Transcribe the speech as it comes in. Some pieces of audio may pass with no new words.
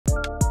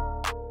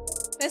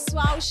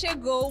Pessoal,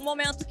 chegou o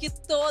momento que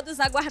todos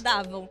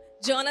aguardavam.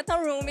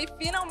 Jonathan Roumie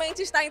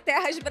finalmente está em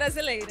terras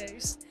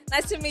brasileiras.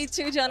 Nice to meet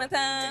you,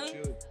 Jonathan.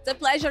 It's a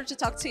pleasure to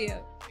talk to you.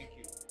 Thank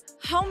you.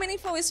 How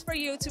meaningful is for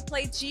you to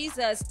play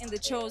Jesus in The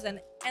Chosen,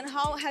 and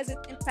how has it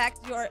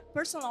impacted your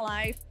personal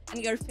life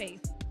and your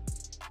faith?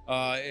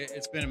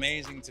 It's been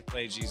amazing to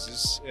play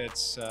Jesus.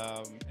 It's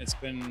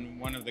been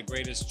one of the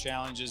greatest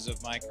challenges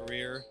of my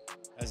career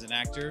as an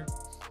actor,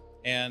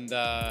 and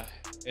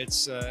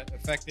it's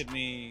affected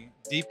me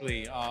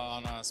deeply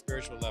on a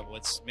spiritual level.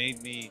 It's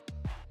made me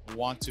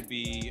want to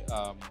be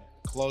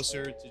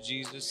closer to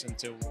Jesus and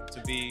to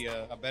be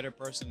a better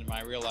person in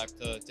my real life,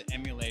 to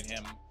emulate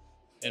him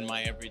in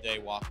my everyday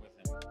walk with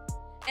him.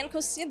 And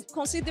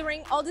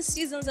considering all the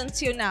seasons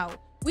until now,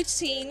 which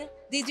scene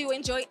did you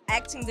enjoy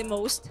acting the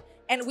most,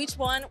 and which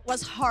one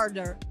was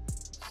harder?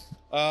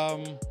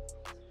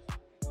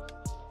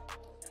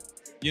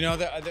 You know,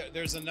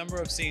 there's a number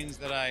of scenes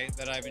that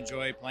I've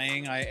enjoyed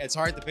playing. It's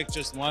hard to pick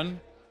just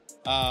one.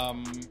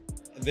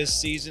 This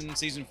season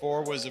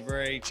 4, was a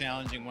very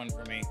challenging one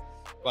for me,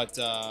 but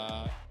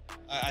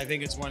I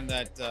think it's one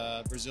that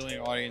Brazilian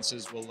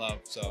audiences will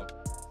love. So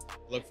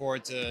look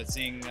forward to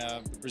seeing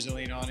the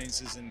Brazilian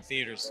audiences in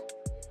theaters.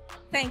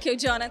 Thank you,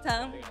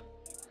 Jonathan.